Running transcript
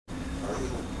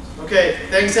Okay,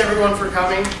 thanks everyone for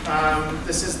coming.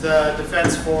 This is the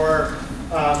defense for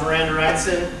Miranda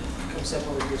Reinson. Come step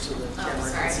over here so the camera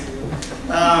can see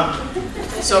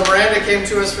you. So Miranda came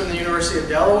to us from the University of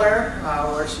Delaware,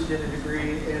 where she did a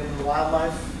degree in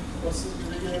wildlife. What's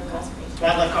the degree called?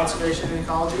 Wildlife conservation and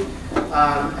ecology.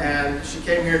 And she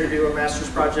came here to do a master's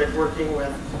project working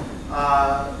with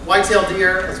white-tailed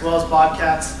deer as well as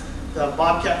bobcats. The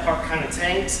bobcat part kind of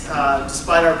tanked.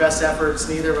 Despite our best efforts,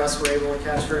 neither of us were able to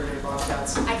catch very many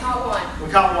bobcats. I caught one.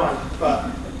 We caught one, but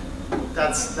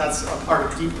that's a part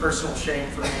of deep personal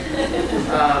shame for me.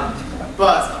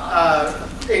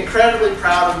 But incredibly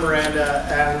proud of Miranda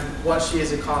and what she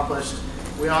has accomplished.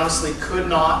 We honestly could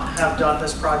not have done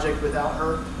this project without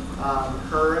her.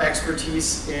 Her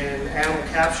expertise in animal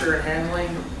capture and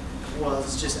handling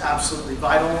was just absolutely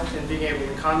vital in being able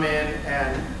to come in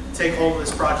and take hold of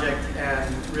this project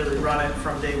and really run it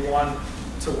from day one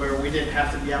to where we didn't have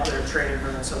to be out there training her.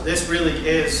 And so this really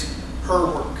is her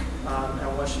work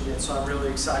and what she did. So I'm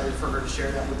really excited for her to share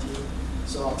that with you.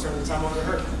 So I'll turn the time over to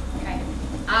her. Okay.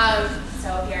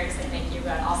 So here to say thank you,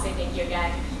 but I'll say thank you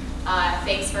again.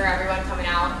 Thanks for everyone coming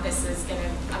out.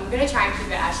 I'm gonna try and keep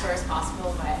it as short as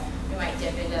possible, but we might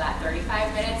dip into that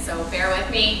 35 minutes, so bear with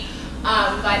me. So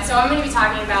I'm going to be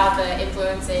talking about the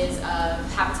influences of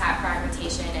habitat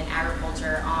fragmentation and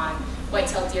agriculture on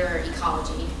white-tailed deer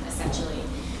ecology, essentially.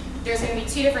 There's going to be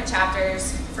two different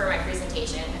chapters for my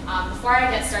presentation. Before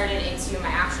I get started into my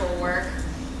actual work,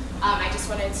 I just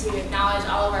wanted to acknowledge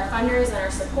all of our funders and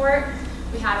our support.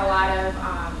 We had a lot of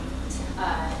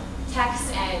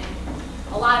texts and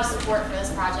a lot of support for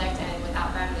this project, and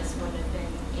without them, this wouldn't have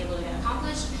been able to get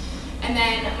accomplished. And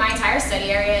then my entire study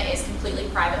area is completely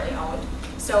privately owned.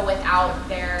 So without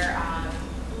their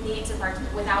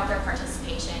without their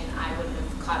participation, I wouldn't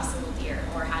have caught a single deer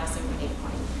or had a single data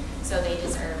point. So they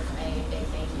deserve a big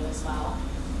thank you as well.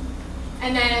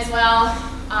 And then as well,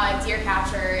 deer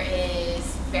capture is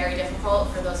very difficult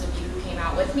for those of you who came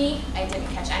out with me. I didn't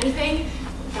catch anything.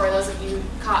 For those of you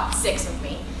who caught 6 with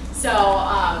me. So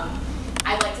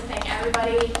I'd like to thank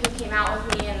everybody who came out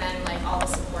with me, and then like all the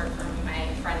support from my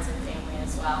friends and family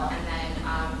as well. And then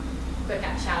quick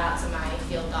shout out to my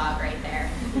field dog right there.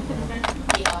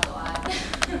 He helped a lot.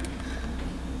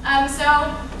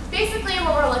 So basically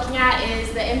what we're looking at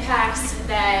is the impacts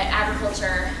that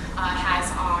agriculture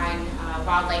has on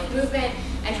wildlife movement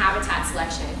and habitat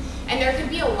selection. And there could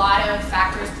be a lot of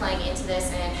factors playing into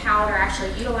this and how they're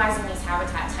actually utilizing these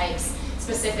habitat types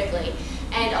specifically.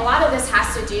 And a lot of this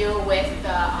has to do with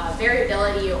the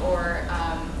variability or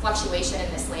fluctuation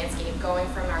in this landscape, going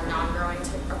from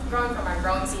our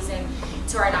growing season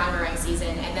to our non-growing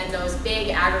season, and then those big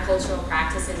agricultural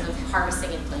practices of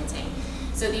harvesting and planting.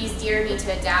 So these deer need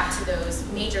to adapt to those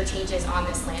major changes on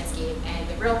this landscape, and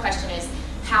the real question is,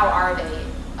 how are they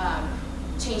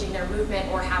changing their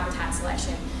movement or habitat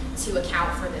selection to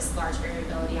account for this large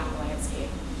variability on the landscape?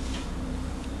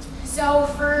 So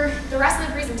for the rest of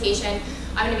the presentation,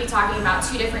 I'm going to be talking about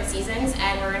 2 different seasons,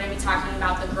 and we're going to be talking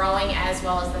about the growing as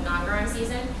well as the non-growing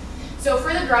season. So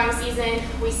for the growing season,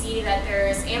 we see that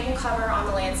there's ample cover on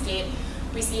the landscape.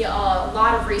 We see a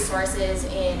lot of resources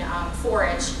in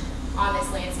forage on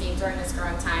this landscape during this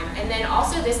growing time. And then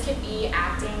also this could be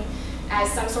acting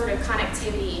as some sort of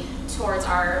connectivity towards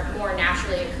our more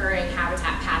naturally occurring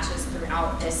habitat patches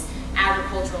throughout this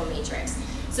agricultural matrix.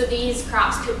 So these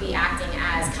crops could be acting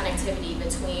as connectivity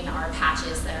between our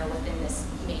patches that are within this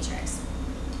matrix.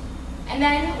 And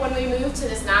then when we move to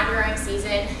this non-growing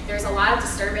season, there's a lot of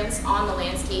disturbance on the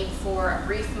landscape for a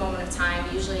brief moment of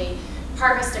time. Usually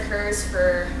harvest occurs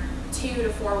for 2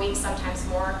 to 4 weeks, sometimes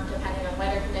more, depending on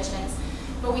weather conditions.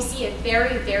 But we see a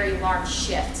very, very large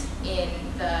shift in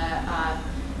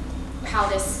how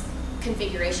this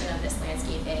configuration of this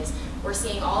landscape is. We're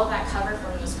seeing all of that cover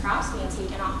from those crops being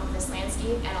taken off of this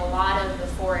landscape, and a lot of the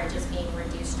forage is being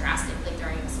reduced drastically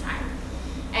during this time.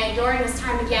 And during this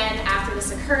time again, after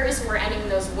this occurs, we're entering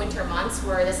those winter months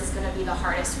where this is going to be the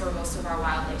hardest for most of our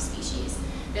wildlife species.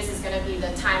 This is going to be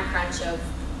the time crunch of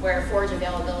where forage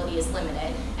availability is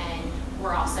limited, and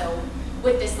we're also,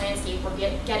 with this landscape, we're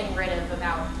getting rid of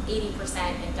about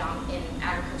 80% in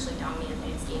agriculturally dominated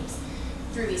landscapes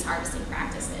through these harvesting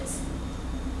practices.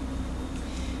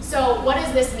 So what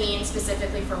does this mean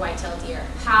specifically for white-tailed deer?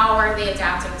 How are they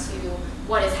adapting to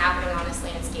what is happening on this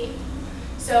landscape?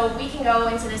 So we can go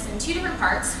into this in 2 different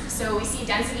parts. So we see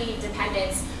density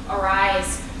dependence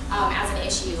arise as an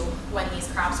issue when these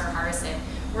crops are harvested.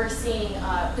 We're seeing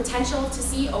potential to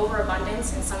see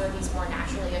overabundance in some of these more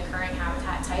naturally occurring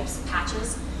habitat types,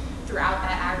 patches, throughout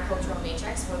that agricultural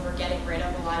matrix when we're getting rid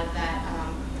of a lot of that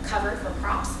cover for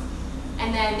crops.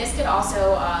 And then this could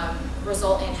also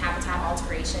result in habitat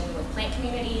alteration with plant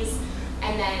communities,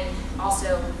 and then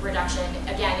also reduction,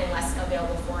 again, in less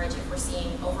available forage if we're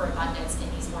seeing overabundance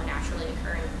in these more naturally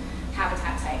occurring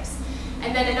habitat types.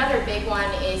 And then another big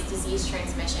one is disease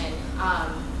transmission.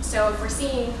 So if we're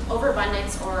seeing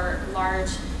overabundance or large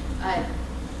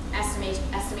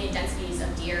estimated densities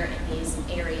of deer in these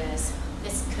areas,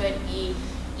 this could be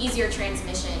easier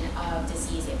transmission of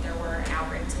disease if there were an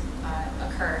outbreak to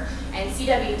occur. And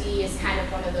CWD is kind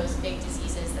of one of those big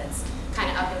diseases that's kind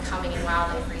of up and coming in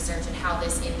wildlife research and how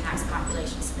this impacts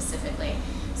populations specifically.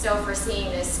 So if we're seeing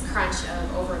this crunch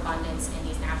of overabundance in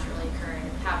these naturally occurring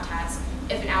habitats,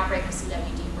 if an outbreak of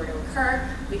CWD were to occur,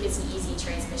 we could see easy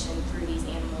transmission through these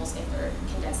animals if they're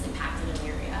condensely packed in an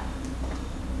area.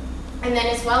 And then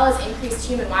as well as increased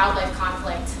human-wildlife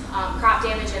conflict, crop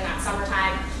damage in that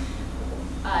summertime,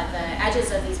 the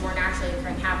edges of these more naturally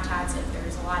occurring habitats, if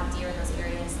there's a lot of deer in those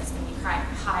areas, that's going to be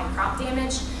high crop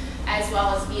damage, as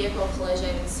well as vehicle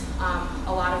collisions.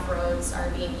 A lot of roads are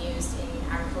being used in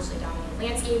agriculturally dominated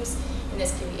landscapes, and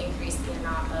this could increase the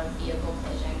amount of vehicle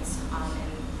collisions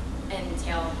and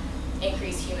entail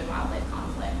increased human-wildlife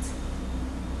conflict.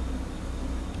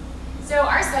 So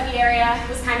our study area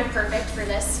was kind of perfect for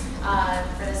this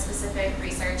specific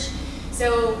research.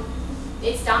 So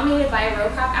it's dominated by row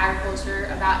crop agriculture.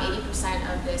 About 80%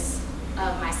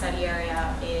 of my study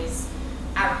area is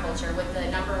agriculture, with the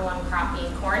 #1 crop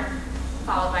being corn,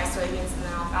 followed by soybeans and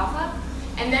then alfalfa.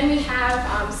 And then we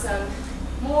have some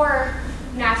more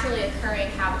naturally occurring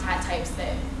habitat types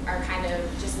that are kind of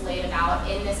just laid out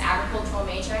in this agricultural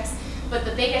matrix. But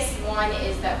the biggest one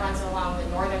is that runs along the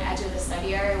northern edge of the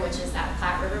study area, which is that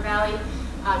Platte River Valley.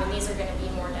 And these are going to be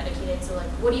more dedicated to like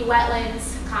woody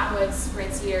wetlands, cottonwoods,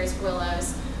 red cedars,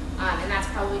 willows. And that's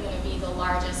probably going to be the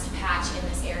largest patch in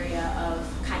this area of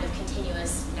kind of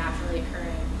continuous naturally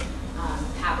occurring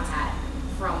habitat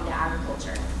from the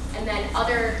agriculture. And then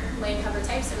other land cover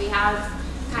types that we have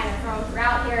kind of thrown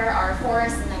throughout here are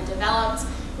forests and then developed,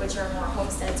 which are more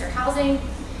homesteads or housing.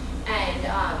 And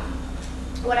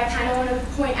what I kind of want to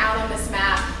point out on this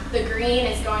map, the green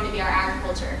is going to be our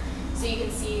agriculture. So you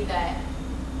can see that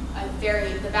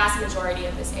the vast majority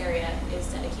of this area is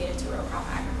dedicated to row crop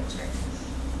agriculture.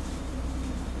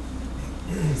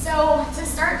 So to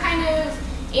start kind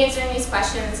of answering these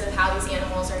questions of how these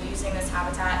animals are using this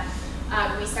habitat,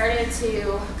 we started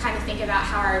to kind of think about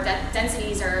how our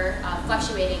densities are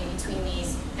fluctuating between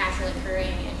these naturally occurring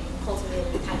and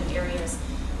cultivated kind of areas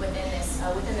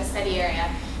within the study area.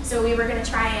 So we were going to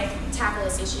try and tackle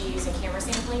this issue using camera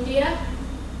sampling data.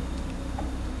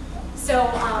 So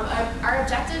our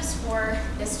objectives for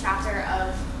this chapter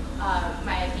of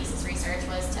my thesis research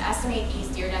was to estimate these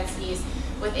deer densities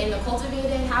within the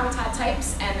cultivated habitat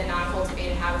types and the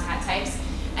non-cultivated habitat types,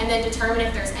 and then determine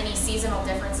if there's any seasonal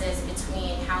differences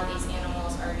between how these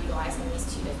animals are utilizing these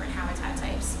two different habitat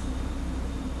types.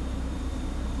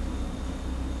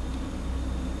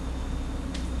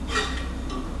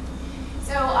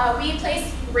 So we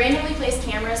randomly placed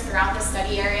cameras throughout the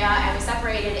study area, and we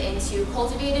separated it into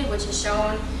cultivated, which is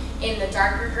shown in the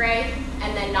darker gray,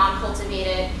 and then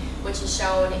non-cultivated, which is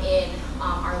shown in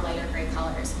our lighter gray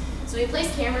colors. So we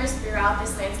placed cameras throughout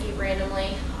this landscape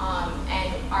randomly,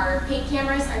 and our pink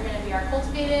cameras are going to be our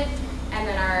cultivated, and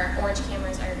then our orange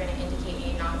cameras are going to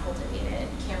indicate a non-cultivated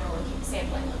camera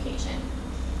sampling location.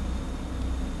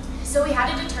 So we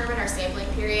had to determine our sampling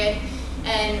period,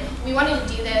 and we wanted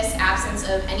to do this absence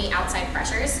of any outside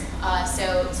pressures,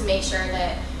 so to make sure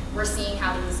that we're seeing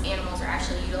how these animals are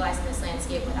actually utilizing this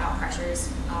landscape without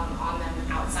pressures on them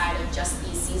outside of just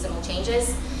these seasonal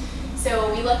changes.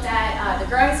 So we looked at the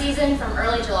growing season from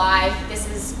early July. This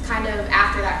is kind of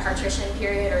after that partition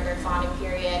period or their fawning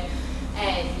period,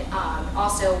 and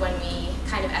also when we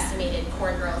kind of estimated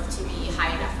corn growth to be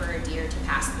high enough for a deer to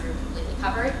pass through completely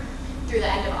covered. Through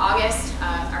the end of August,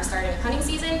 our start of hunting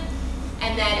season.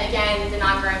 And then again, the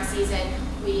non-growing season,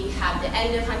 we had the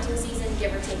end of hunting season,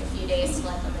 give or take a few days to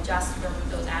let them adjust from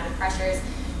those added pressures,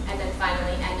 and then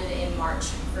finally ended in March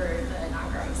for the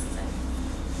non-growing season.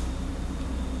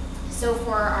 So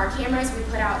for our cameras, we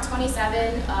put out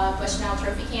 27 Bushnell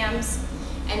trophy cams,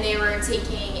 and they were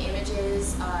taking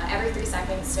images every 3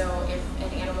 seconds. So if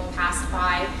an animal passed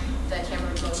by, the camera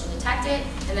would motion detect it,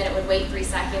 and then it would wait 3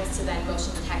 seconds to then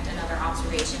motion detect another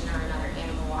observation or another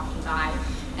animal walking by.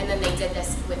 And then they did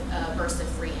this with a burst of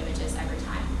 3 images every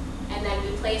time. And then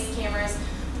we placed cameras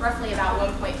roughly about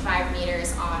 1.5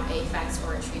 meters on a fence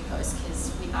or a tree post,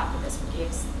 because we thought that this would give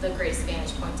us the greatest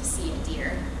vantage point to see a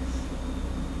deer.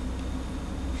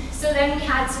 So then we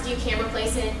had to do camera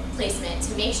placement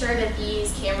to make sure that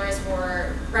these cameras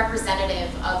were representative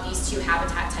of these two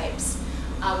habitat types.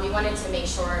 We wanted to make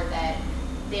sure that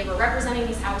they were representing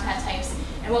these habitat types,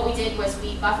 and what we did was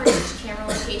we buffered each camera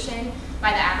location by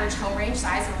the average home range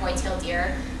size of white-tailed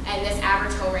deer, and this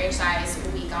average home range size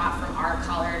we got from our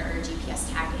collared or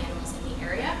GPS tagged animals in the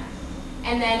area.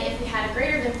 And then if we had a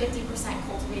greater than 50%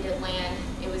 cultivated land,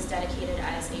 it was dedicated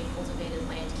as a cultivated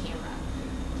land camera.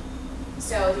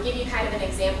 So to give you kind of an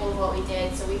example of what we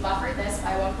did, so we buffered this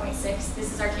by 1.6.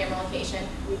 This is our camera location.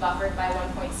 We buffered by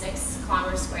 1.6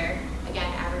 kilometers squared.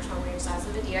 Again, average home range size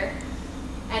of the deer.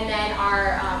 And then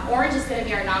our orange is going to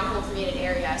be our non-cultivated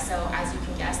area. So as you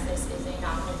can guess, this is a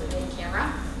non-cultivated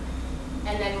camera.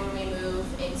 And then when we move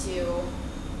into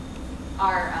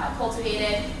our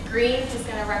cultivated, green is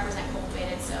going to represent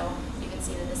cultivated. So you can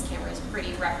see that this camera is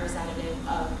pretty representative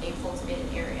of a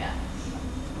cultivated area.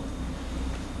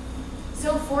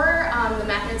 So for the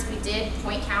methods, we did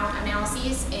point count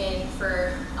analyses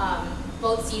for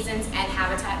both seasons and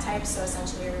habitat types. So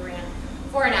essentially we ran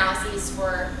 4 analyses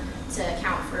to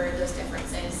account for those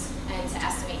differences and to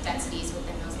estimate densities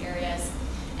within those areas.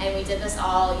 And we did this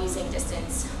all using the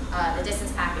distance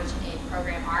package in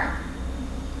Program R.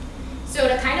 So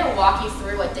to kind of walk you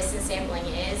through what distance sampling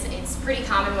is, it's pretty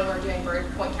common when we're doing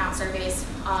bird point count surveys.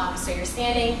 So you're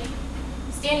standing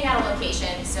at a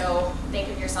location, so think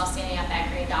of yourself standing at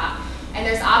that green dot, and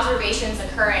there's observations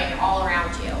occurring all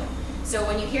around you. So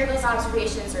when you hear those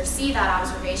observations or see that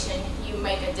observation, you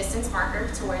make a distance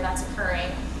marker to where that's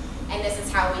occurring, and this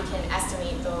is how we can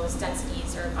estimate those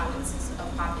densities or abundances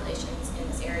of populations in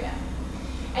this area.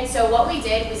 And so what we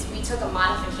did was we took a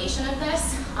modification of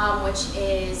this, which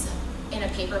is in a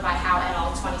paper by Howe et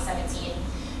al. 2017.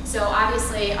 So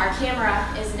obviously our camera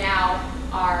is now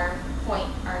our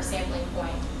sampling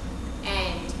point,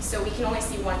 and so we can only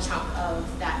see one chunk of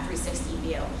that 360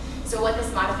 view. So what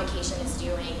this modification is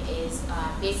doing is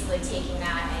basically taking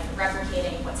that and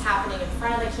replicating what's happening in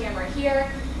front of the camera here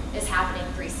is happening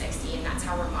 360, and that's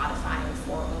how we're modifying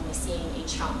for only seeing a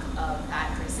chunk of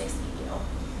that 360 view.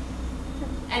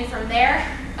 And from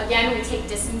there, again, we take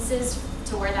distances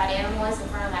to where that animal is in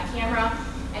front of that camera,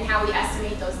 and how we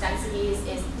estimate those densities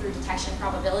is through detection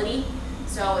probability.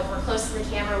 So if we're close to the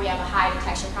camera, we have a high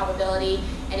detection probability,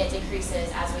 and it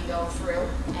decreases as we go through,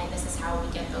 and this is how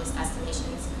we get those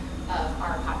estimations of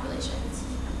our populations.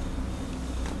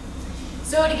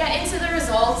 So to get into the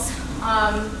results,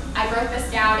 I broke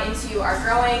this down into our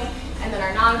growing, and then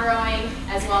our non-growing,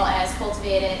 as well as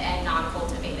cultivated and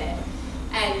non-cultivated.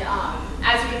 And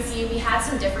as you can see, we had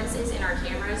some differences in our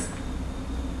cameras,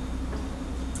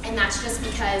 and that's just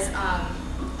because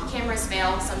cameras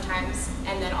fail sometimes,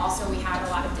 and then also we had a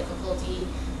lot of difficulty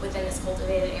within this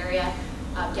cultivated area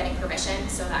getting permission,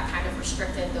 so that kind of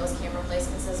restricted those camera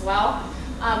placements as well.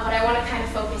 But I want to kind of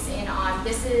focus in on,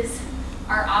 this is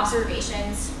our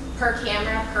observations per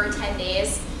camera per 10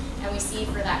 days, and we see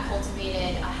for that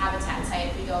cultivated habitat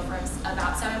type, we go from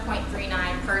about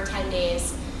 7.39 per 10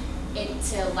 days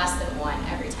into less than 1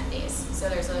 every 10 days. So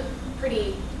there's a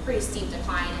pretty steep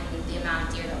decline in the amount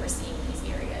of deer that we're seeing in these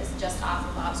areas, just off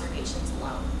of observations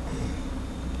alone.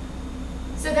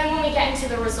 So then when we get into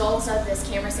the results of this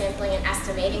camera sampling and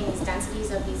estimating these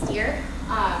densities of these deer,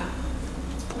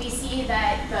 we see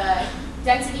that the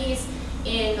densities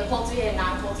in the cultivated and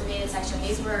non-cultivated section,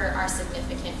 these were our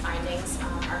significant findings.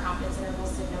 Our confidence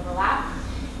intervals didn't overlap.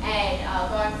 And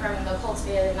going from the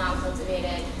cultivated and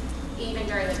non-cultivated, even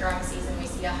during the growing season, we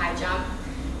see a high jump.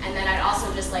 And then I'd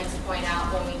also just like to point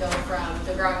out, when we go from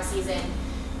the growing season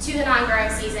to the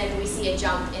non-growing season, we see a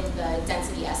jump in the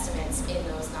density estimates in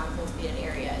those non-cultivated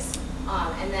areas.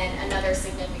 And then another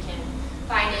significant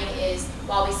finding is,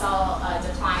 while we saw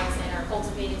declines in our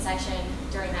cultivated section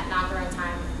during that non-growing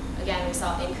time, again, we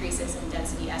saw increases in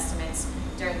density estimates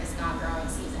during this non-growing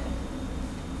season.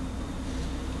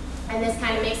 And this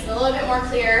kind of makes it a little bit more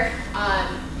clear.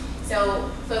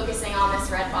 So focusing on this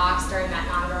red box during that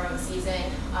non-growing season,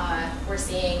 we're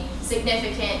seeing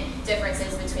significant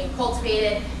differences between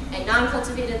cultivated and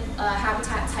non-cultivated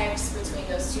habitat types between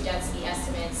those two density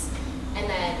estimates. And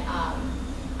then,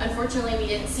 unfortunately, we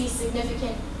didn't see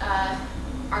significant,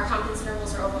 our confidence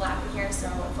intervals are overlapping here, so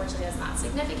unfortunately that's not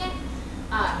significant.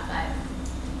 But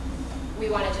we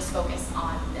want to just focus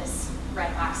on this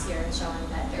red box here and showing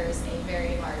that there is a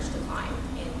very large decline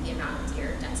in the amount of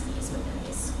deer densities within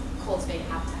these cultivated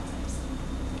habitat types.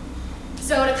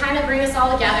 So to kind of bring this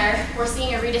all together, we're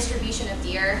seeing a redistribution of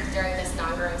deer during this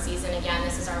non-growing season. Again,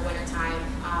 this is our winter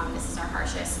time. This is our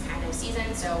harshest kind of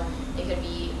season, so it could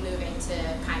be moving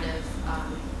to kind of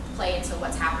play into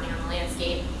what's happening on the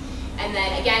landscape. And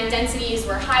then again, densities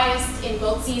were highest in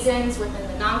both seasons within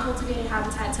the non-cultivated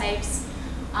habitat types,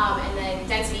 and then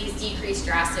densities decreased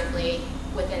drastically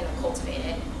within the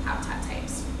cultivated habitat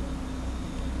types.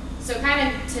 So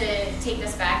kind of to take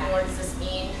this back, and what does this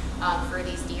mean for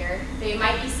these deer? They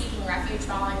might be seeking refuge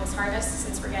following this harvest,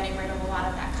 since we're getting rid of a lot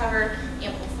of that cover,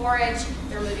 ample forage.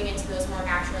 They're moving into those more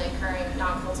naturally occurring,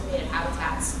 non-cultivated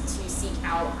habitats to seek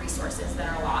out resources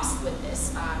that are lost with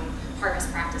this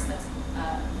harvest practice that's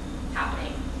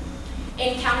happening.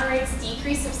 Encounter rates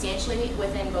decrease substantially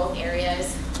within both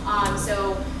areas.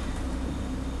 So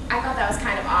I thought that was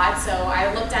kind of odd, so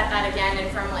I looked at that again, and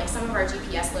from like some of our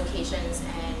GPS locations,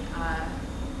 and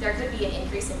there could be an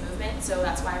increase in movement, so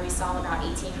that's why we saw about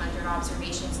 1,800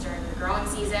 observations during the growing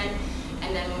season,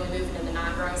 and then when we moved into the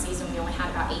non-growing season, we only had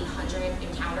about 800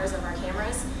 encounters of our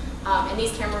cameras, and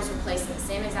these cameras were placed in the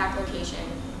same exact location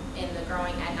in the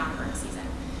growing and non-growing season.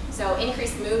 So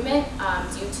increased movement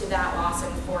due to that loss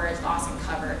in forage, loss in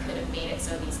cover, could have made it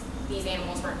so these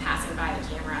animals weren't passing by the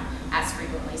camera as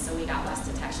frequently, so we got less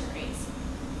detection rates.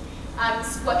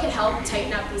 What could help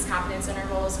tighten up these confidence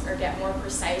intervals or get more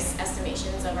precise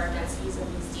estimations of our densities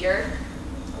of these deer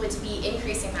would be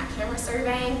increasing that camera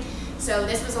surveying. So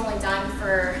this was only done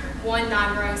for one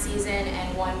non-growing season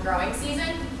and one growing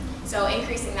season. So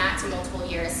increasing that to multiple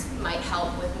years might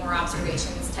help with more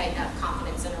observations, tighten up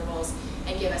confidence intervals,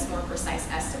 and give us more precise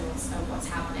estimates of what's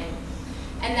happening.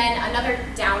 And then another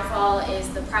downfall is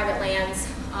the private lands.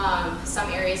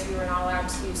 Some areas we were not allowed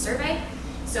to survey.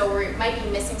 So we might be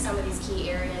missing some of these key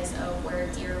areas of where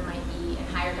deer might be in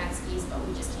higher densities, but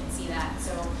we just can't see that.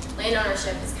 So land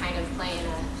ownership is kind of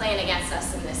playing against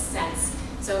us in this sense.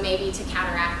 So maybe to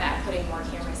counteract that, putting more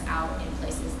cameras out in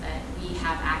places that we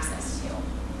have access to.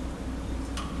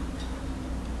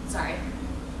 Sorry.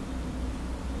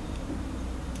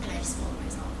 And I just spoiled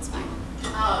myself, it's fine.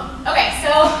 Okay,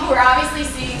 so we're obviously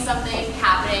seeing something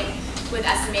happening with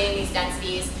estimating these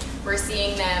densities. We're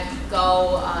seeing them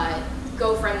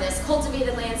go from this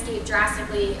cultivated landscape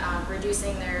drastically,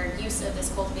 reducing their use of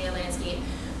this cultivated landscape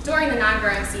during the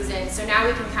non-growing season. So now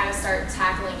we can kind of start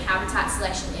tackling habitat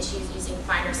selection issues using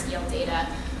finer scale data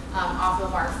off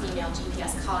of our female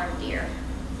GPS collared deer.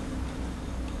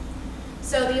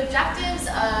 So the objectives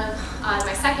of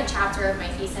my second chapter of my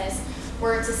thesis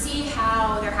were to see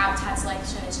how their habitat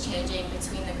selection is changing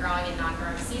between the growing and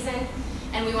non-growing season.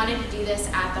 And we wanted to do this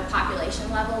at the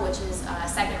population level, which is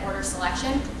second order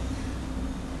selection.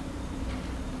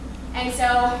 And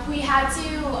so we had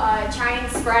to try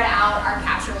and spread out our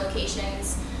capture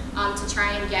locations to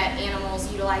try and get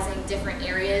animals utilizing different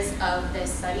areas of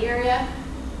this study area.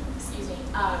 Excuse me.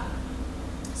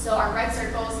 So our red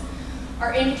circles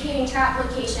are indicating trap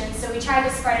locations, so we tried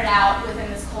to spread it out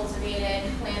within this cultivated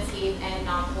landscape and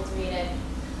non-cultivated,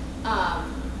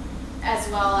 as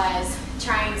well as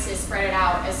trying to spread it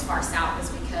out as far south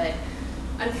as we could.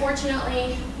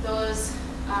 Unfortunately,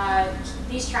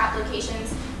 these trap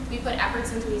locations, we put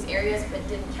efforts into these areas but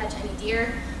didn't catch any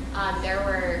deer.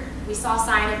 We saw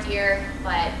sign of deer,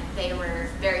 but they were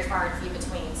very far and few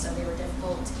between, so they were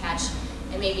difficult to catch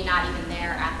and maybe not even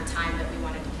there at the time that we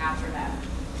wanted to capture them.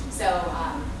 So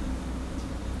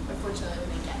unfortunately,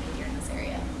 we didn't get any deer in this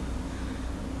area.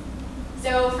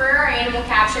 So for our animal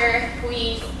capture,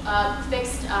 we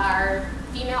fixed our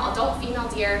adult female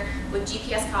deer with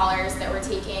GPS collars that were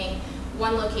taking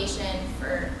one location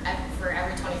for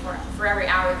every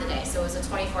hour of the day. So it was a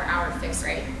 24-hour fixed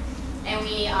rate. And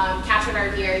we captured our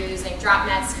deer using drop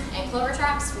nets and clover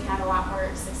traps. We had a lot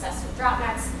more success with drop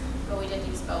nets, but we did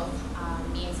use both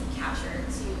means of capture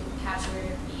to capture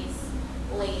these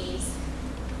ladies.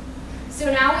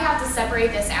 So now we have to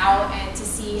separate this out and to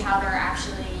see how they're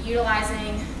actually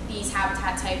utilizing these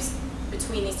habitat types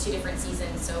between these two different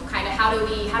seasons. So kind of how do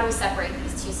we separate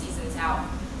these two seasons out?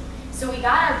 So we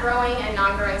got our growing and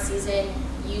non-growing season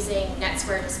using net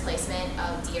square displacement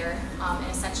of deer,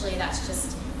 and essentially that's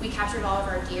just, we captured all of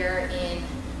our deer in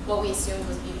what we assumed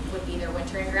would be their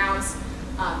wintering grounds,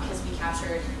 because we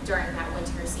captured during that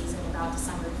winter season about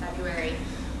December, February.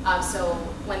 So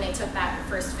when they took that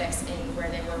first fix in where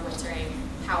they were wintering,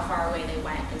 how far away they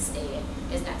went and stayed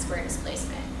is net square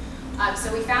displacement.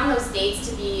 So we found those dates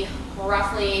to be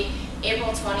roughly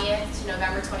April 20th to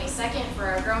November 22nd for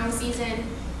our growing season,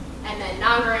 and then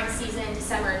non-growing season,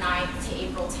 December 9th to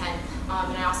April 10th.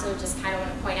 And I also just kind of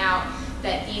want to point out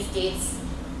that these dates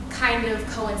kind of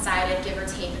coincided, give or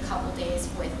take a couple days,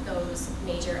 with those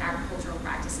major agricultural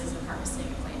practices of harvesting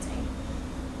and planting.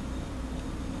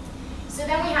 So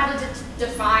then we had to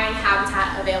define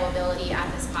habitat availability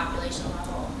at this population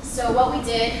level. So what we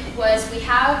did was we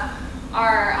have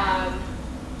our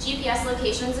GPS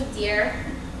locations of deer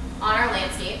on our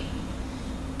landscape.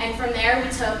 And from there,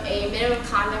 we took a minimum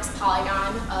convex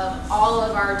polygon of all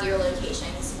of our deer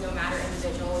locations, no matter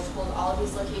individual. We pulled all of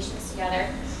these locations together.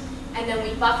 And then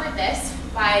we buffered this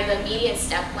by the median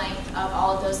step length of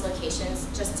all of those locations,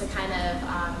 just to kind of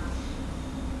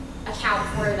account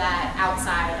for that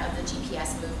outside of the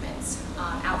GPS movements,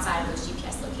 outside of those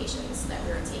GPS locations that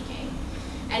we were taking.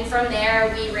 And from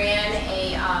there, we ran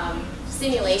a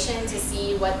simulation to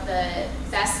see what the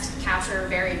best capture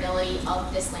variability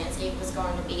of this landscape was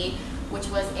going to be, which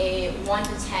was a 1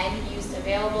 to 10 used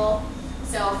available.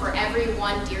 So for every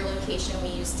one deer location, we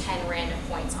used 10 random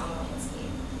points on the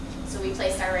landscape. So we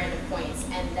placed our random points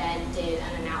and then did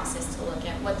an analysis to look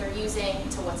at what they're using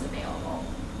to what's available.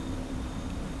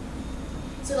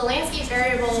 So the landscape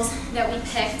variables that we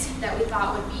picked that we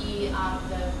thought would be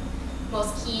the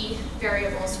most key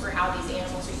variables for how these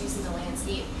animals are using the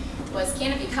landscape was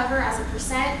canopy cover as a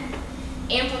percent,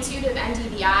 amplitude of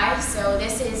NDVI. So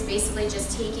this is basically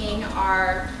just taking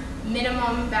our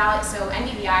minimum value. So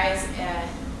NDVI is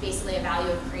basically a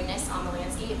value of greenness on the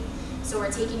landscape. So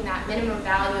we're taking that minimum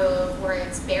value of where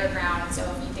it's bare ground. So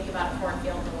if you think about a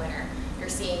cornfield in the winter, you're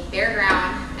seeing bare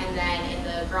ground, and then in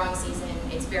the growing season,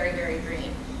 it's very, very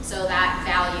green. So that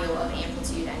value of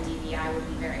amplitude NDVI would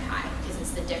be very high because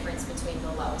it's the difference between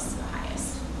the lowest and the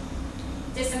highest.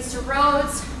 Distance to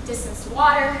roads, distance to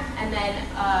water, and then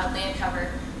land cover.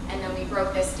 And then we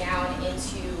broke this down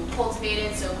into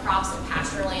cultivated, so crops and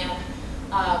pasture land,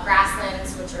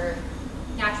 grasslands, which are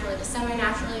naturally to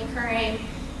semi-naturally occurring,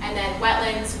 and then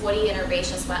wetlands, woody and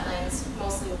herbaceous wetlands,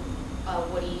 mostly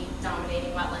woody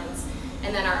dominating wetlands,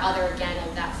 and then our other, again,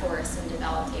 of that forest and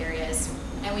developed areas.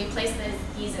 And we placed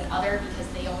these in other because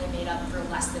they only made up for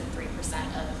less than 3%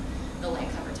 of the land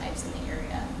cover types in the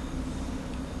area.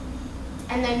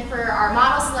 And then for our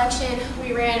model selection,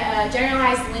 we ran a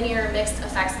generalized linear mixed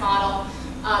effects model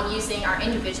using our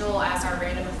individual as our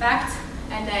random effect,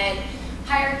 and then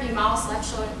hierarchy model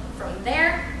selection from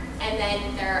there, and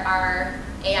then there are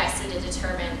AIC to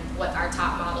determine what our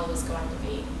top model was going to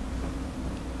be.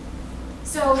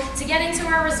 So to get into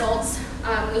our results,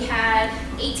 we had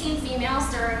 18 females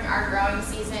during our growing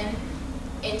season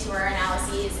into our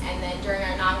analyses, and then during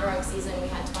our non-growing season, we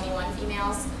had 21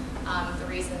 females. The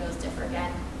reason those differ,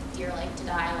 again, deer like to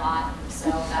die a lot, so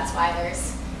that's why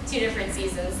there's 2 different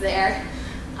seasons there,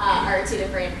 or 2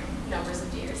 different numbers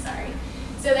of deer, sorry.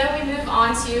 So then we move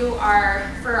on to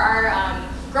for our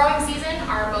growing season,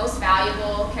 our most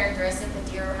valuable characteristic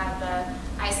the deer had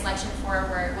the high selection for,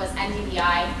 where it was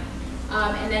NDVI.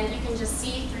 And then you can just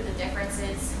see through the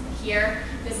differences here.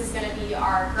 This is going to be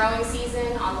our growing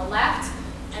season on the left,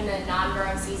 and then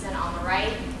non-growing season on the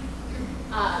right.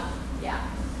 Yeah.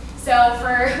 So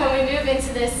for when we move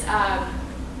into this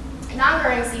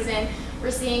non-growing season, we're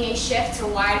seeing a shift to a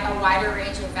wider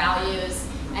range of values,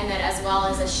 and then as well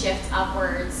as a shift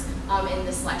upwards in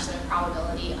the selection and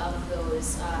probability of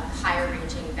those higher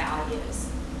ranging values.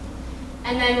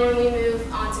 And then when we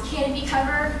move on to canopy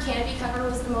cover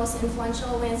was the most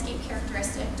influential landscape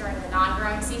characteristic during the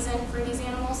non-growing season for these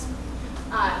animals.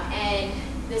 And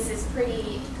this is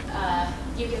pretty,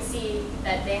 you can see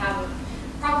that they have a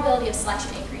probability of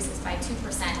selection increases by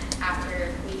 2%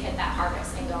 after we hit that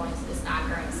harvest and go into this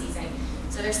non-growing season.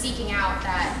 So they're seeking out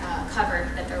that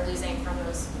cover that they're losing from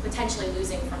those, potentially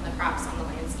losing from the crops on the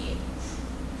landscape.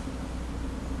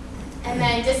 And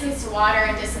then distance to water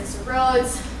and distance to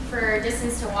roads. For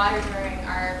distance to water during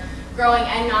our growing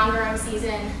and non-growing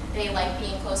season, they like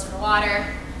being closer to water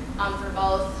for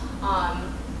both.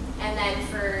 And then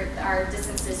for our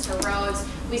distances to roads,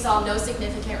 we saw no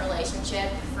significant relationship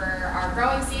for our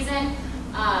growing season.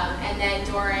 And then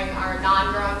during our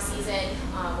non-growing season,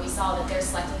 we saw that they're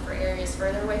selecting for areas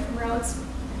further away from roads.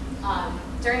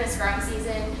 During this growing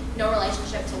season, no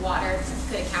relationship to water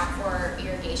could account for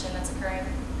irrigation that's occurring.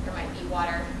 There might be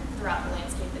water throughout the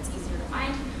landscape that's easier to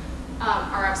find.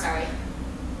 Or I'm sorry,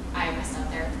 I messed up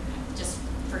there. Just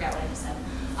forget what I just said.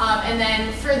 And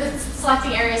then for the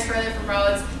selecting areas further from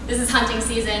roads, this is hunting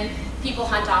season. People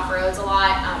hunt off roads a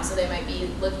lot, so they might be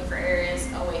looking for areas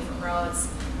away from roads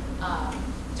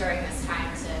during this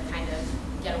time to kind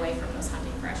of get away from those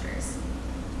hunting pressures.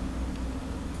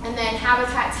 And then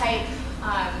habitat type,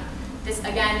 this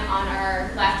again on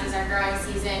our left is our growing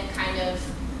season, kind of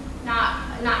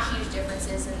not huge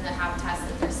differences in the habitats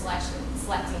that they're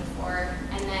selecting for.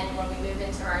 And then when we move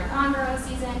into our non-growing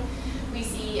season, we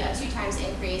see a 2 times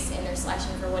increase in their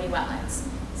selection for woody wetlands.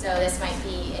 So this might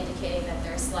be indicating that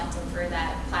they're selecting for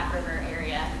that Platte River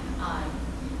area,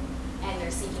 and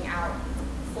they're seeking out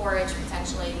forage,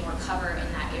 potentially more cover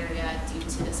in that area due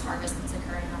to this harvest that's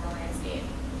occurring on the landscape.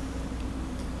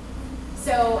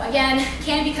 So again,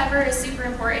 canopy cover is super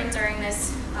important during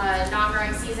this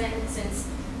non-growing season, since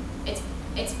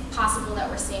it's possible that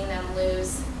we're seeing them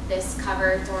lose this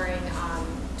cover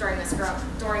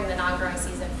during the non-growing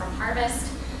season from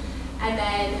harvest. And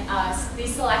then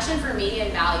these selection for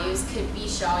median values could be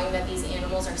showing that these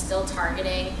animals are still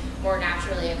targeting more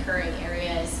naturally occurring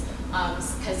areas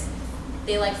because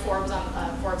they like forbs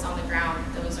on the ground.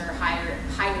 Those are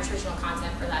high nutritional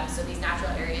content for them. So these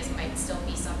natural areas might still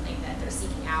be something that they're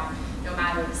seeking out no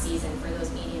matter the season for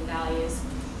those median values.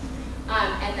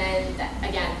 And then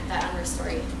again, that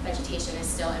understory vegetation is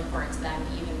still important to them,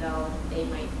 even though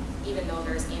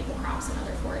there's ample crops and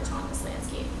other forage on this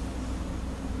landscape.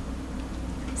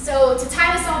 So to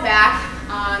tie this all back,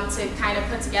 to kind of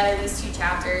put together these two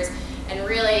chapters and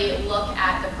really look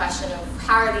at the question of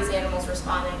how are these animals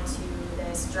responding to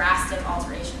this drastic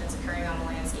alteration that's occurring on the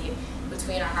landscape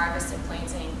between our harvest and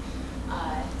planting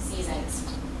seasons.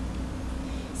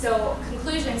 So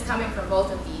conclusions coming from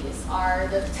both of these are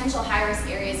the potential high-risk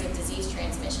areas of disease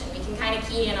transmission. We can kind of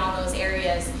key in on those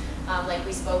areas like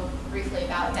we spoke briefly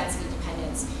about density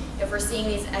dependence. If we're seeing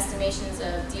these estimations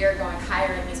of deer going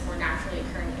higher in these more naturally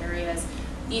occurring areas,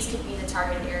 these could be the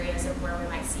targeted areas of where we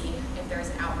might see if there's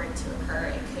an outbreak to occur.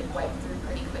 It could wipe through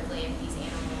pretty quickly if these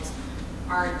animals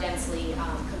are densely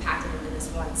compacted into this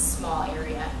one small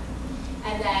area.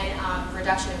 And then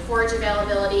reduction in forage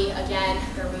availability. Again,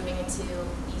 they're moving into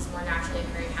these more naturally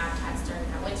occurring habitats during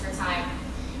the winter time.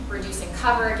 Reducing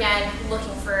cover again,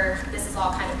 looking for, this is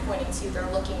all kind of pointing to, they're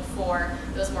looking for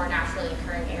those more naturally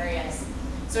occurring areas.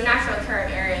 So naturally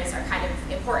occurring areas are kind of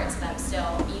important to them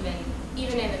still, even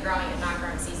in the growing and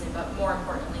non-growing season, but more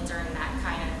importantly during that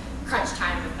kind of crunch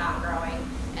time of not growing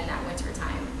and that winter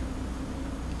time.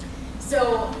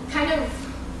 So kind of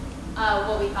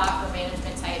what we thought for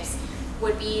management types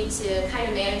would be to kind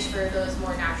of manage for those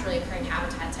more naturally occurring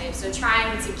habitat types. So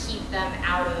trying to keep them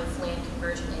out of land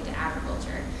conversion into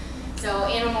agriculture. So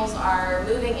animals are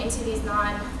moving into these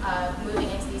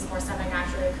more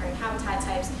semi-naturally occurring habitat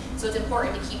types. So it's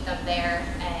important to keep them there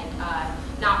and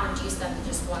not reduce them to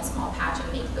just one small patch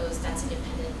and make those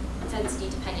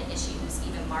density-dependent issues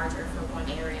even larger for one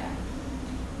area.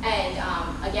 And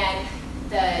again,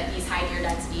 these high deer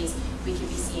densities, we could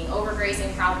be seeing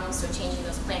overgrazing problems, so changing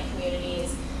those plant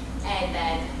communities. And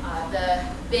then the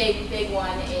big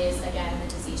one is, again, the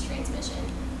disease transmission.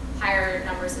 Higher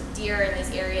numbers of deer in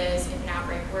these areas, if an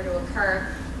outbreak were to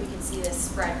occur, we can see this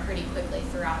spread pretty quickly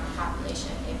throughout the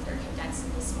population if they're condensed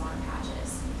in these smaller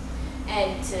patches.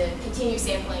 And to continue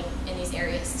sampling in these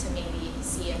areas to maybe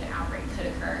see if an outbreak could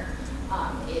occur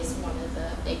is one of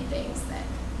the big things that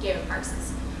Game and Parks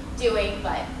is doing,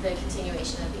 but the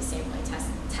continuation of these sampling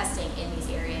testing in these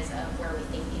areas of where we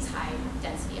think these high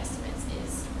density estimates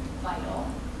is vital.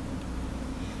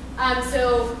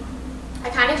 So I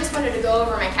kind of just wanted to go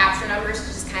over my capture numbers to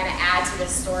just kind of add to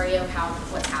this story of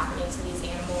what's happening to these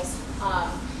animals.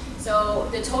 So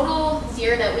the total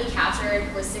deer that we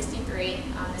captured was 63.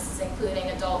 This is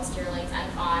including adults, yearlings,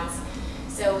 and fawns.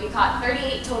 So we caught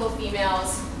 38 total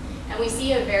females, and we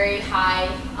see a very high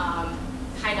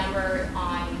number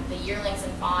on the yearlings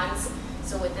and fawns.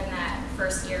 So within that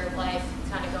first year of life,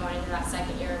 kind of going into that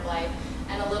second year of life,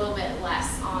 and a little bit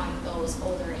less on those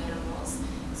older animals.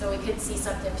 So we could see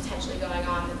something potentially going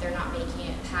on that they're not making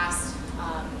it past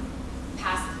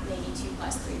maybe 2+,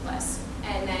 3+.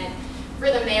 And then for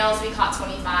the males, we caught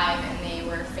 25, and they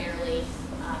were fairly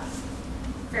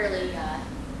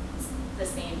the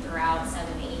same throughout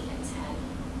 7, 8, and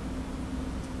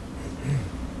 10.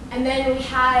 And then we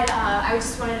had, I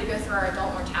just wanted to go through our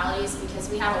adult mortalities because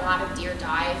we had a lot of deer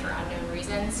die for unknown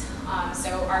reasons.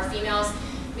 So our females,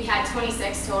 we had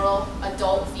 26 total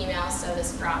adult females, so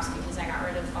this drops because I got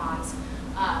rid of fawns.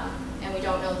 And we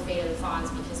don't know the fate of the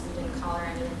fawns because we didn't collar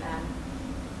any of them.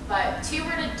 But 2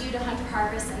 were due to hunter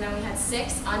harvest, and then we had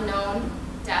 6 unknown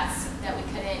deaths that we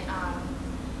couldn't,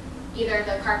 either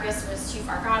the carcass was too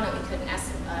far gone that we couldn't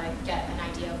get an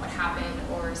idea of what happened,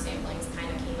 or samplings kind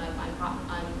of came up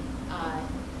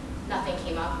nothing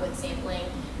came up with sampling.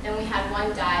 Then we had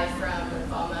 1 die from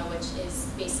lymphoma, which is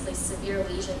basically severe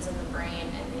lesions in the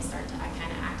brain, and they start to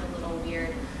kind of act a little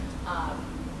weird.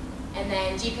 And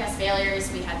then GPS failures,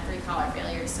 we had 3 collar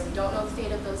failures, so we don't know the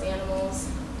fate of those animals.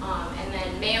 And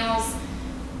then males,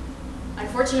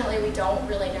 unfortunately, we don't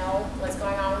really know what's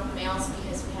going on with the males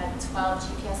because we had 12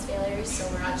 GPS failures, so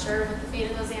we're not sure what the fate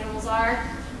of those animals are.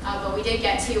 But we did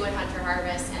get 2 in hunter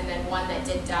harvest, and then 1 that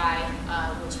did die,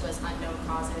 which was unknown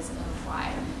causes of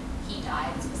why he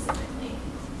died specifically.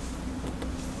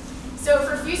 So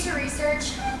for future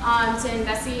research, to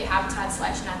investigate habitat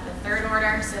selection at the 3rd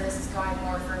order, so this is going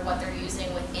more for what they're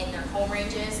using within their home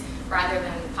ranges rather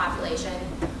than population.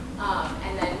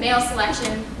 And then male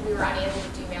selection, we were unable to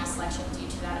do male selection due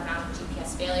to that amount of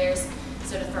GPS failures.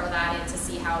 So to throw that in to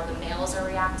see how the males are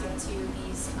reacting to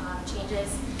these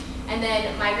changes. And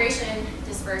then migration,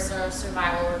 dispersal,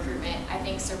 survival, recruitment. I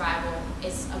think survival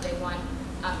is a big one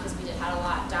because we did have a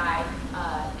lot die,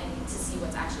 and to see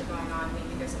what's actually going on.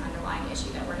 Maybe there's an underlying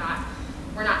issue that we're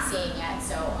not seeing yet.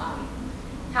 So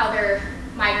how they're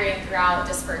migrating throughout,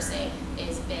 dispersing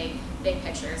is big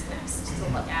pictures next to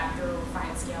look at through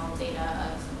fine scale data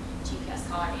of GPS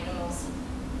collared animals.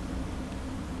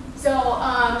 So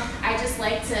I just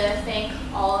like to thank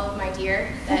all of my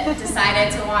deer that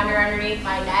decided to wander underneath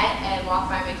my net and walk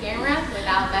by my camera.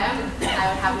 Without them, I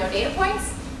would have no data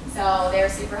points. So they were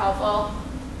super helpful.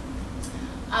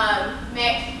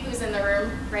 Mick, who's in the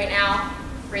room right now,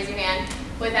 raise your hand.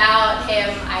 Without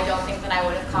him, I don't think that I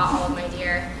would have caught all of my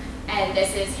deer. And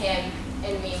this is him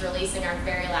and me releasing our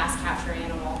very last captured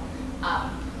animal. I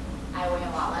weigh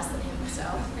a lot less than him, so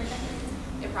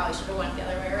it probably should have went the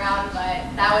other way around,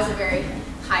 but that was a very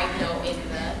high note in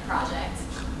the project.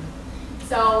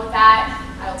 So with that,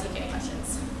 I will take any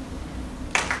questions.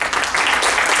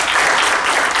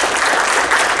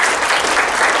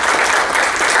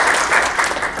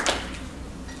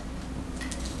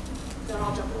 Don't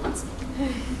all jump at once.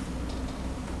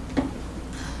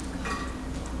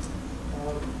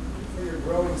 For your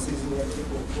growing season, you have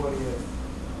April 20th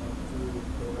through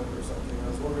November or something. I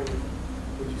was wondering,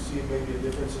 would you see maybe a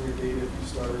difference in your data if you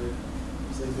started,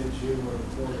 say, mid-June when the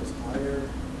corn is higher?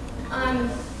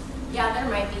 Yeah, there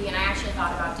might be, and I actually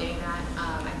thought about doing that.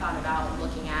 I thought about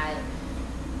looking at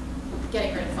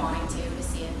getting rid of fawning too to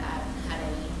see if that had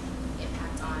any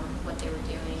impact on what they were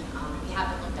doing. We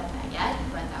haven't looked at that yet,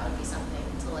 but that would be something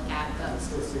to look at. But It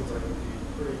still seems like it would be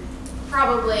pretty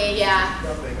probably, yeah.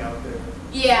 nothing out there.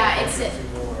 Yeah, it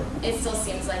still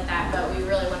seems like that, but we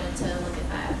really wanted to look at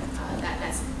that.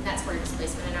 That's where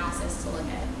displacement analysis to look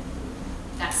at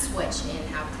that switch in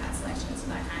habitat selection. So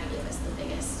that kind of gave us the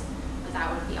biggest, but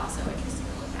that would be also interesting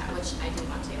to look at, which I do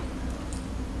want to.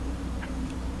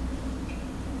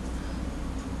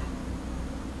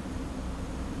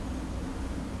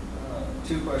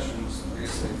 Two questions, I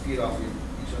guess they feed off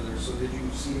each other. So did you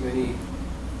see many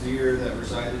deer that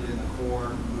resided in the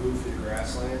corn move to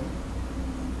grassland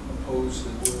opposed to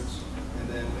the woods? And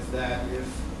then with that, if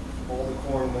all the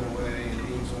corn went away and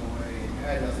beans went away and you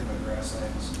had nothing but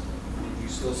grasslands, did you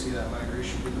still see that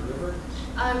migration to the river?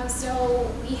 So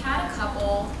we had a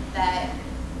couple that,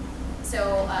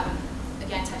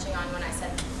 again, touching on when I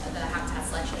said the habitat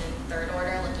selection in third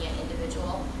order, looking at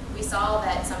individual, we saw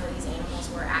that some of these animals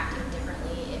were acting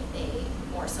differently if they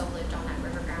more so lived on that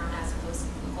river ground as opposed to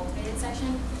the cultivated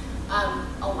section.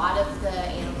 A lot of the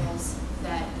animals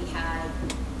that we had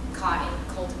caught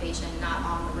in cultivation, not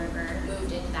on the river,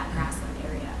 moved into that grassland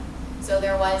area. So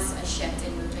there was a shift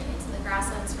in movement into the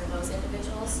grasslands for those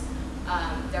individuals.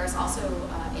 There's also,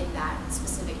 in that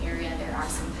specific area, there are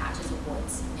some patches of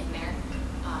woods in there.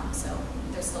 So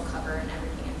there's still cover and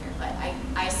everything in there. But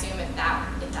I assume if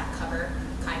that cover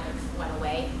kind of went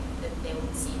away, that they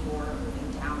would see more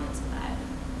moving down into that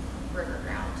river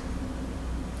ground.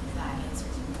 If that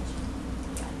answers your question.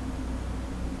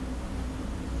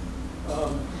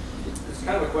 Yeah. It's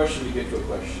kind of a question to get to a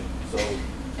question. So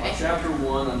on chapter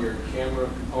 1 on your camera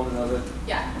component of it,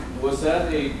 Yeah. was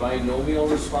that a binomial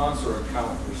response or a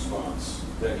count response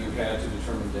that you had to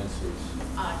determine densities?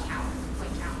 Point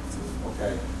count.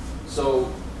 Okay.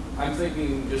 So I'm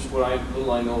thinking just what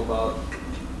little I know about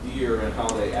deer and how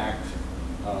they act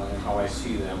and how I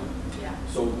see them. Yeah.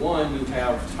 So one, you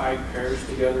have tied pairs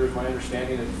together, is my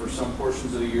understanding, that for some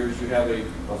portions of the years you have a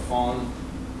fawn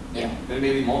and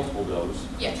maybe multiple does.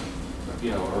 Yeah.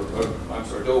 You know, or I'm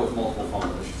sorry, doe with multiple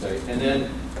fawns, I should say. And then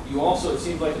you also, it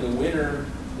seems like in the winter,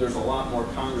 there's a lot more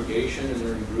congregation and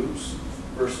they're in groups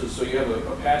versus, so you have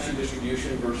a patchy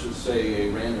distribution versus, say,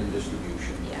 a random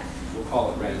distribution. Yeah. We'll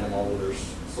call it random, although there's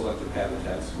selective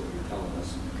habitats, what you're telling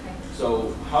us. Okay.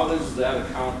 So how does that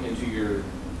account into your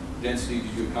density?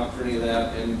 Did you account for any of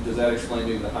that? And does that explain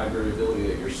maybe the high variability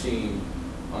that you're seeing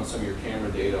on some of your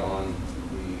camera data on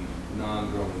the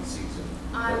non-growing season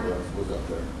that was up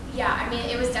there? Yeah, I mean,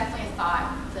 it was definitely a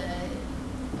thought, the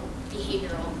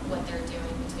behavioral, what they're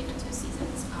doing between the two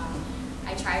seasons.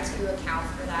 I tried to account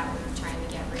for that when we were trying to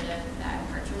get rid of that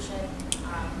parturition.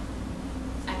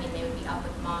 I mean, they would be up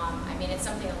with mom. I mean, it's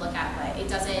something to look at, but it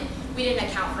doesn't, we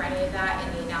didn't account for any of that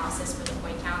in the analysis for the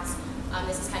point counts.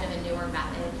 This is kind of a newer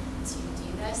method to do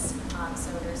this,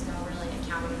 so there's no really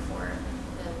accounting for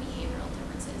the behavioral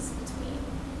differences between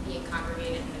being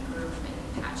congregated in a group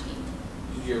and patchy.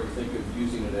 Did you ever think of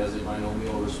using it as a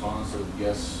binomial response of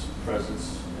yes,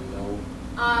 presence, and no?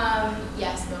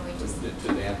 Yes, but we just...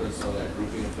 To dampen some of that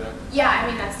grouping effect? Yeah, I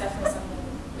mean, that's definitely something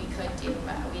we we could do,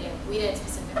 but we didn't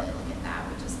specifically look at that.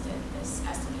 We just did this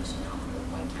estimation off of the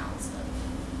point counts of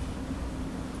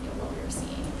what we were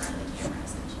seeing in front of the camera,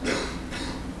 essentially.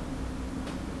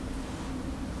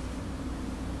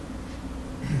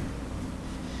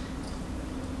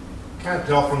 Kind of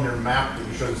tell from your map that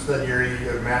you showed, the study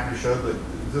area map you showed, that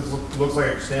this looks like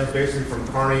it extends basically from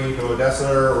Kearney to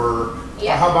Odessa, or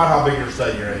Yeah. how big your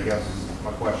study area, I guess, is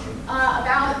my question.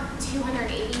 About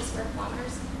 280 square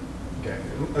kilometers. Okay,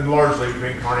 and largely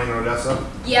between Kearney and Odessa?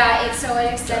 Yeah, so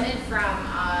it extended from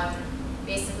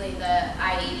basically the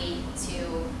I-80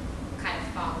 to kind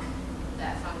of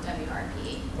that Funk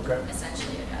WRP, Okay.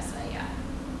 essentially Odessa, yeah.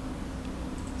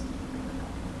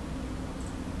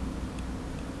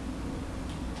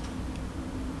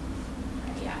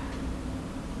 Yeah.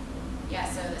 Yeah,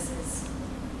 so this is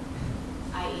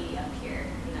I-80 up here,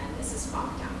 and then this is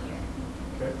Funk down here.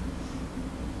 Okay.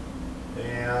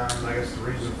 And I guess the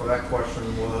reason for that question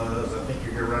was, I think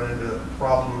you're going to run into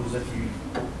problems if you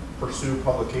pursue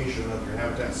publication of your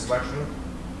habitat selection,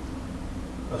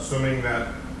 assuming that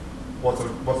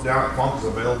what's down at Funk is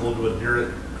available to a deer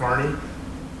at Kearney.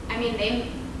 I mean,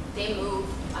 they move.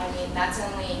 I mean, that's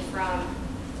only from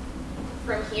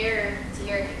here to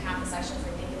here. If you count the sections, I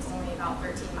think it's only about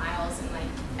 13 miles.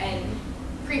 And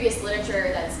previous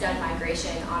literature that's done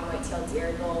migration on white-tailed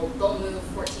deer, they'll move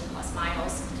 14 plus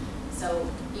miles. So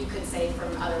you could say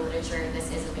from other literature,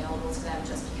 this is available to them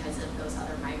just because of those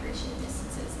other migration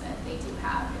distances that they do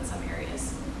have in some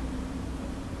areas.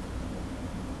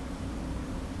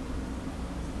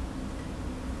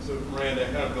 So Miranda,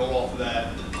 kind of build off of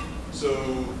that. So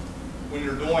when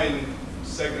you're doing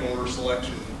second order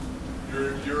selection,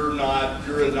 you're not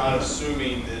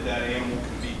assuming that animal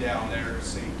can be down there at the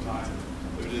same time.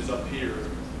 It is up here.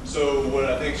 So what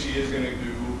I think she is going to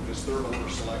do is third order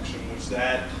selection, which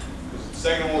because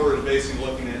second order is basically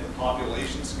looking at the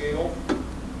population scale.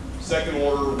 Second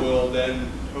order will then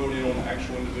hone in on the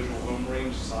actual individual home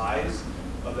range size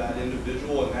of that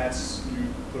individual, and that's you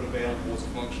put available as a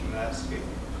function of that scale.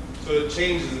 So it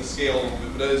changes the scale a little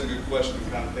bit, but that is a good question to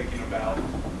kind of thinking about,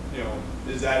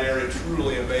 is that area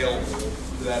truly available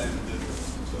to that individual?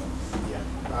 So. Yeah.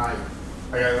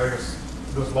 I guess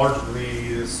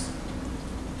this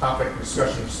topic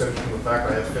discussion stems from the fact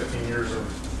I have 15 years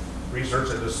of research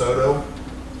at DeSoto,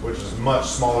 which is a much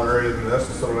smaller area than this,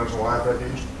 the DeSoto National Wildlife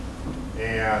Refuge,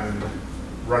 and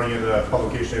running into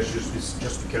publication issues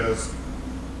just because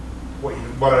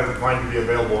what I find to be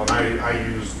available, and I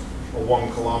used a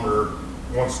 1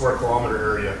 square kilometer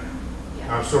area.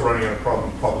 Yeah. I'm still running into a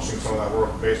problem publishing some of that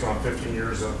work based on 15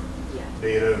 years of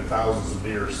data and thousands of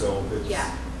deer, so it's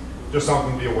just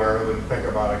something to be aware of and think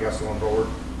about, I guess, going forward.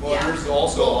 Well, there's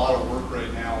also a lot of work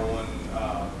right now on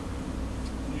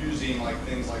using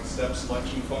things like step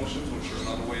selection functions, which are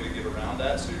another way to get around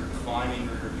that. So you're defining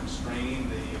or you're constraining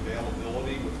the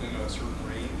availability within a certain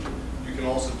range. You can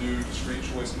also do discrete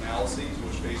choice analyses,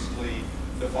 which basically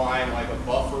define a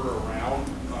buffer around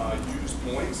used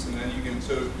points, and then you can,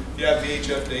 so you have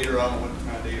VHF data, I don't know what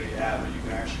kind of data you have, but you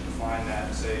can actually define that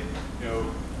and say,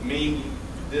 mean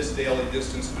this daily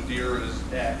distance of a deer is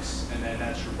X, and then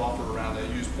that's your buffer around that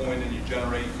used point, and you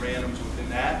generate randoms within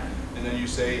that, and then you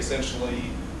say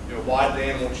essentially, why did the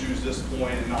animal choose this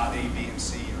point and not A, B, and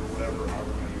C, or whatever,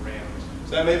 however many randoms.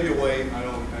 So that may be a way, I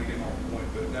know we're kind of getting off the point,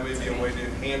 but that may be a way to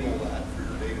handle that for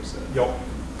your data set.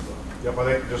 Yep, I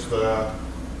think just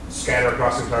scatter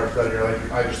across the entire study,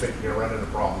 I just think you're going to run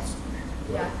into problems.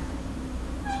 Yeah.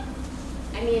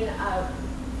 I mean,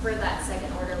 for that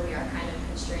second order, we are kind of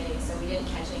constraining, so we didn't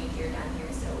catch any deer down here,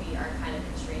 so we are kind of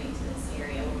constraining to this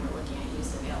area when we're looking at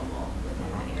use available within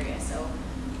that area. So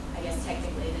I guess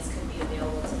technically this could be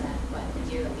available to them, but the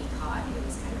deer that we caught, it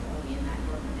was kind of only in that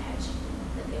northern edge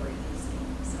that they were using,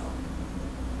 so.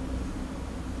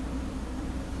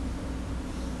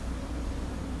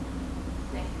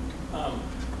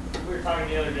 We were talking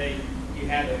the other day, you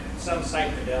had some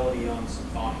site fidelity on some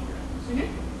fawning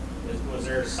grounds. Was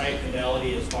there site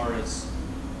fidelity as far as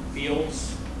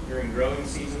fields during growing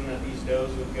season that these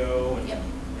does would go? And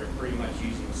they're pretty much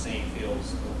using the same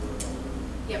fields over and over.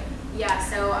 Yep. Yeah,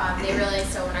 so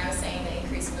so when I was saying the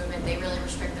increased movement, they really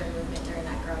restrict their movement during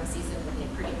that growing season, but they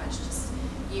pretty much just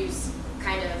use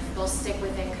they'll stick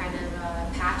within kind of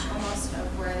a patch almost of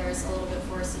where there's a little bit of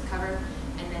forested cover,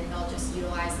 and then they'll just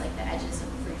utilize the edges of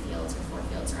the 3 fields or 4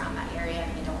 fields around that area,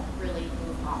 and they don't really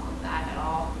move off of that at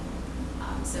all.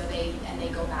 So they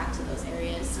go back to those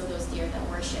areas, so those deer that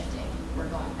were shifting, we're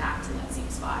going back to that same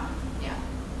spot. Yeah.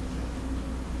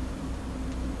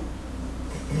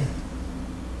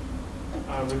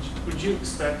 Would you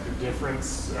expect the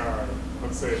difference,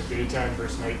 let's say at daytime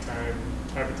versus nighttime,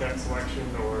 habitat selection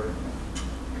or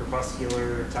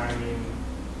crepuscular timing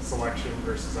selection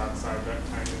versus outside that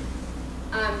timing?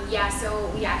 Yeah, so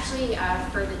we actually,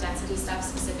 for the density stuff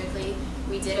specifically,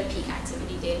 we did a peak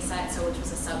activity data set, so which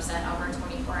was a subset of our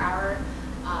 24-hour,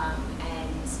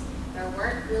 and there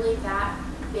weren't really that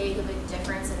big of a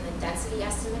difference in the density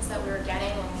estimates that we were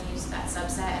getting when we used that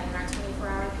subset and in our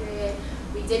 24-hour period.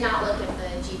 We did not look at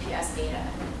the GPS data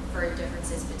for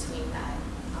differences between that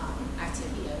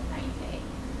activity of night and day,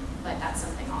 but that's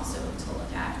something also to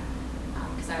look at,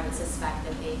 because I would suspect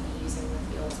that they'd be using the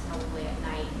fields probably at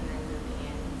night and then moving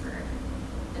in for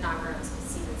the non-growing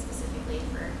season specifically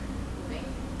for moving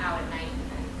out at night and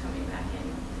then coming back in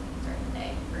during the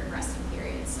day for resting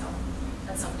periods. So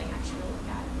that's something actually to look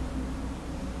at.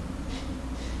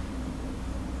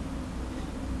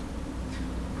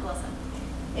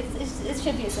 It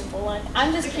should be a simple one.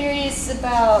 I'm just curious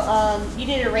about, you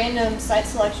did a random site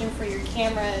selection for your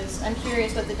cameras. I'm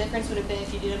curious what the difference would have been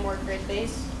if you did a more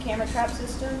grid-based camera trap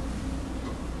system.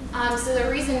 So the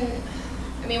reason,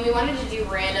 I mean, we wanted to do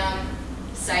random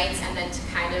sites and then to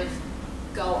kind of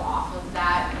go off of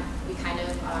that, we kind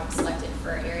of selected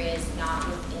for areas not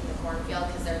within the cornfield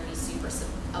because there would be super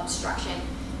obstruction.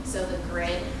 So the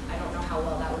grid, I don't know how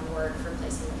well that would work for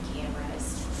placing the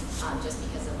cameras, just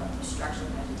because of obstruction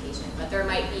of vegetation. But there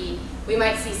might be, we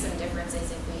might see some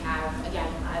differences if we have,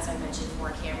 again, as I mentioned,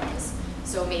 more cameras.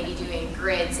 So maybe doing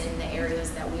grids in the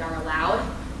areas that we are allowed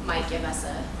might give us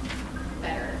a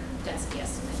better density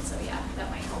estimate. So yeah, that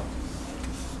might help.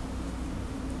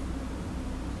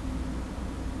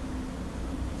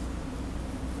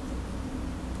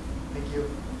 Thank you.